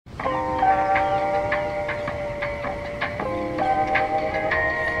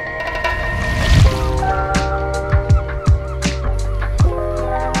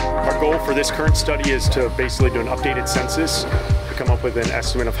for this current study is to basically do an updated census to come up with an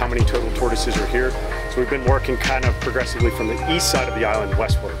estimate of how many total tortoises are here. So we've been working kind of progressively from the east side of the island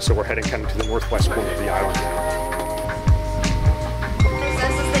westward. So we're heading kind of to the northwest corner of the island now.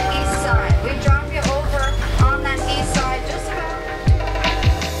 This is the east side. We drop you over on that east side just about.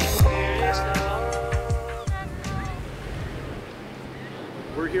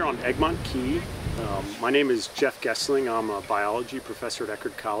 We're here on Egmont Key. My name is Jeff Gessling. I'm a biology professor at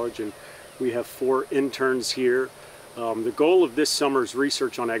Eckerd College, and we have 4 interns here. The goal of this summer's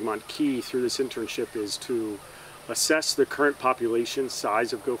research on Egmont Key through this internship is to assess the current population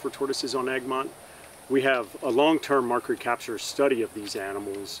size of gopher tortoises on Egmont. We have a long-term marker capture study of these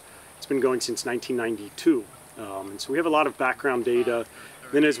animals. It's been going since 1992, and so we have a lot of background data.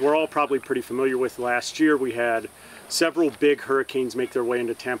 Then, as we're all probably pretty familiar with, last year we had several big hurricanes make their way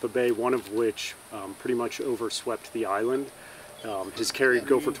into Tampa Bay, one of which pretty much overswept the island. Has carried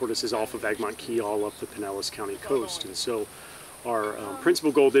gopher tortoises off of Egmont Key all up the Pinellas County coast. And so our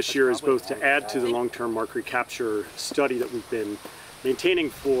principal goal this year is both to add to the long-term marker capture study that we've been maintaining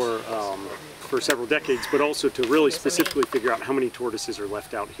for several decades, but also to really specifically figure out how many tortoises are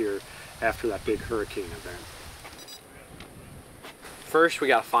left out here after that big hurricane event. First, we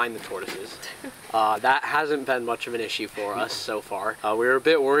gotta find the tortoises. That hasn't been much of an issue for us so far. We were a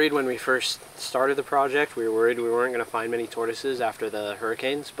bit worried when we first started the project. We were worried we weren't gonna find many tortoises after the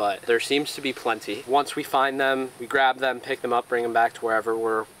hurricanes, but there seems to be plenty. Once we find them, we grab them, pick them up, bring them back to wherever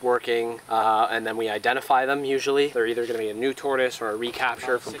we're working, and then we identify them usually. They're either gonna be a new tortoise or a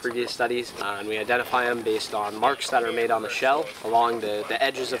recapture from previous studies, and we identify them based on marks that are made on the shell along the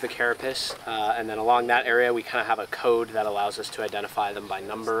edges of the carapace, and then along that area we kind of have a code that allows us to identify them by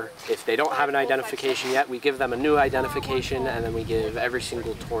number. If they don't have an identification yet, we give them a new identification, and then we give every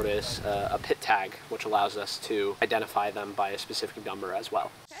single tortoise a pit tag, which allows us to identify them by a specific number as well.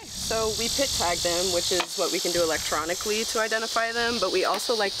 Okay. So we pit tag them, which is what we can do electronically to identify them, but we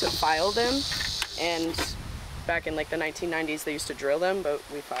also like to file them, and back in like the 1990s they used to drill them, but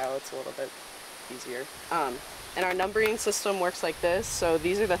we file, it's a little bit easier. And our numbering system works like this. So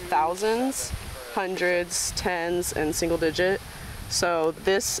these are the thousands, hundreds, tens, and single digit. So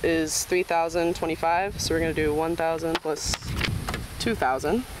this is 3,025, so we're going to do 1,000 plus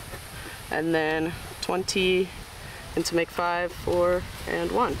 2,000, and then 20, and to make 5, 4, and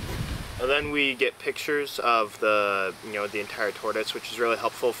 1. And then we get pictures of the entire tortoise, which is really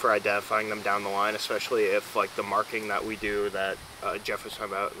helpful for identifying them down the line, especially if like the marking that we do that Jeff was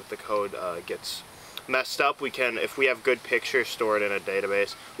talking about with the code gets messed up. We can, if we have good pictures stored in a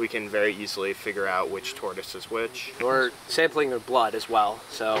database, we can very easily figure out which tortoise is which. We're sampling their blood as well,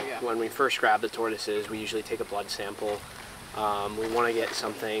 so when we first grab the tortoises, we usually take a blood sample. We want to get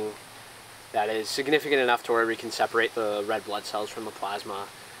something that is significant enough to where we can separate the red blood cells from the plasma,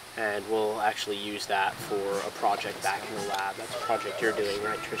 and we'll actually use that for a project back in the lab. That's a project you're doing,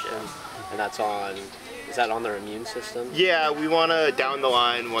 right, Tristan? And that's on, is that on their immune system? Yeah, we want to, down the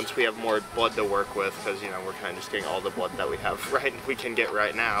line, once we have more blood to work with, because we're kind of just getting all the blood that we have we can get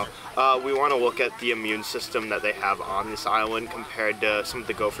right now. We want to look at the immune system that they have on this island compared to some of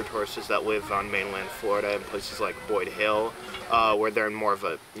the gopher tortoises that live on mainland Florida and places like Boyd Hill, where they're in more of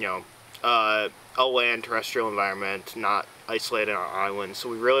a land terrestrial environment, not isolated on islands. So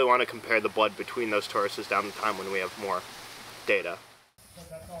we really want to compare the blood between those tortoises down the time when we have more data.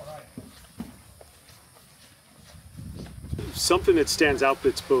 Something that stands out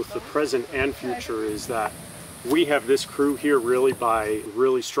that's both the present and future is that we have this crew here really by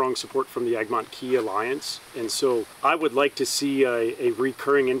really strong support from the Egmont Key Alliance. And so I would like to see a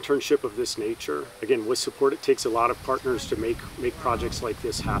recurring internship of this nature. Again, with support, it takes a lot of partners to make projects like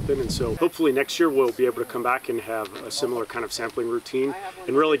this happen. And so hopefully next year we'll be able to come back and have a similar kind of sampling routine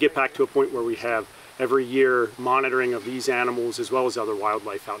and really get back to a point where we have every year monitoring of these animals as well as other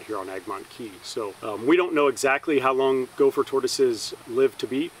wildlife out here on Egmont Key. So we don't know exactly how long gopher tortoises live to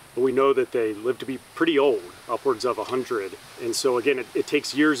be, but we know that they live to be pretty old, upwards of 100. And so again, it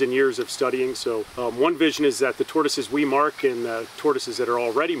takes years and years of studying. So one vision is that the tortoises we mark and the tortoises that are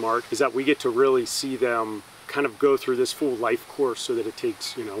already marked is that we get to really see them kind of go through this full life course, so that it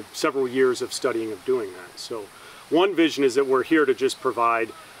takes several years of studying of doing that. So one vision is that we're here to just provide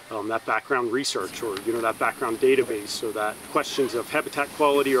that background research or that background database, so that questions of habitat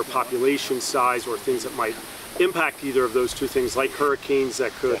quality or population size or things that might impact either of those two things, like hurricanes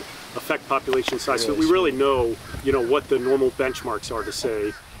that could affect population size, so that we really know what the normal benchmarks are to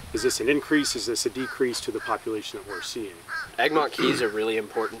say, is this an increase, is this a decrease to the population that we're seeing. Egmont Key is a really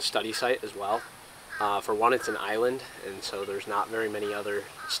important study site as well. For one, it's an island, and so there's not very many other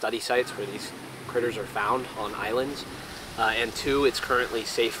study sites where these critters are found on islands. and 2, it's currently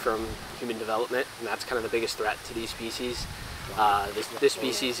safe from human development, and that's kind of the biggest threat to these species. This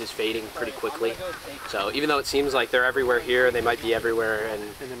species is fading pretty quickly, so even though it seems like they're everywhere here, they might be everywhere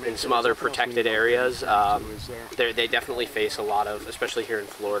in some other protected areas, they definitely face a lot of, especially here in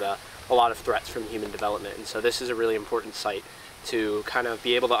Florida, a lot of threats from human development. And so this is a really important site to kind of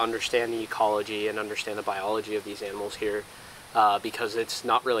be able to understand the ecology and understand the biology of these animals here, because it's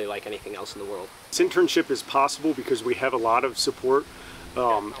not really like anything else in the world. This internship is possible because we have a lot of support.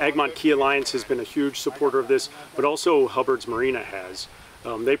 Egmont Key Alliance has been a huge supporter of this, but also Hubbard's Marina has.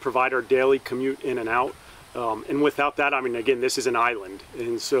 They provide our daily commute in and out, and without that, I mean, again, this is an island,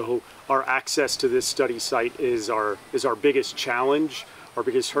 and so our access to this study site is our biggest challenge, our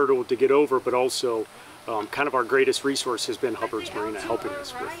biggest hurdle to get over, but also kind of our greatest resource has been Hubbard's Marina helping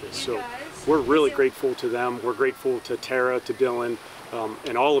us with this. So we're really grateful to them. We're grateful to Tara, to Dylan,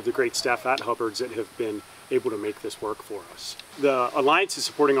 and all of the great staff at Hubbard's that have been able to make this work for us. The Alliance is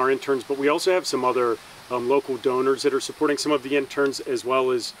supporting our interns, but we also have some other local donors that are supporting some of the interns, as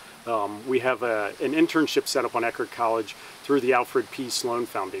well as we have an internship set up on Eckerd College through the Alfred P. Sloan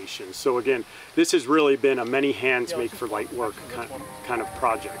Foundation. So again, this has really been a many hands make for light work kind of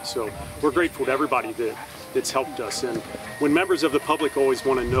project. So we're grateful to everybody that's helped us. And when members of the public always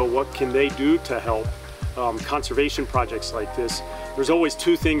want to know what can they do to help conservation projects like this, there's always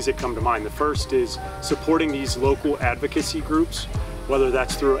 2 things that come to mind. The first is supporting these local advocacy groups, whether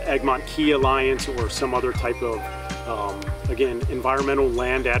that's through Egmont Key Alliance or some other type of, again, environmental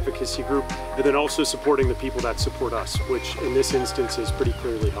land advocacy group, and then also supporting the people that support us, which in this instance is pretty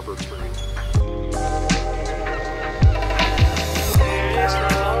clearly Hubbard's Marina.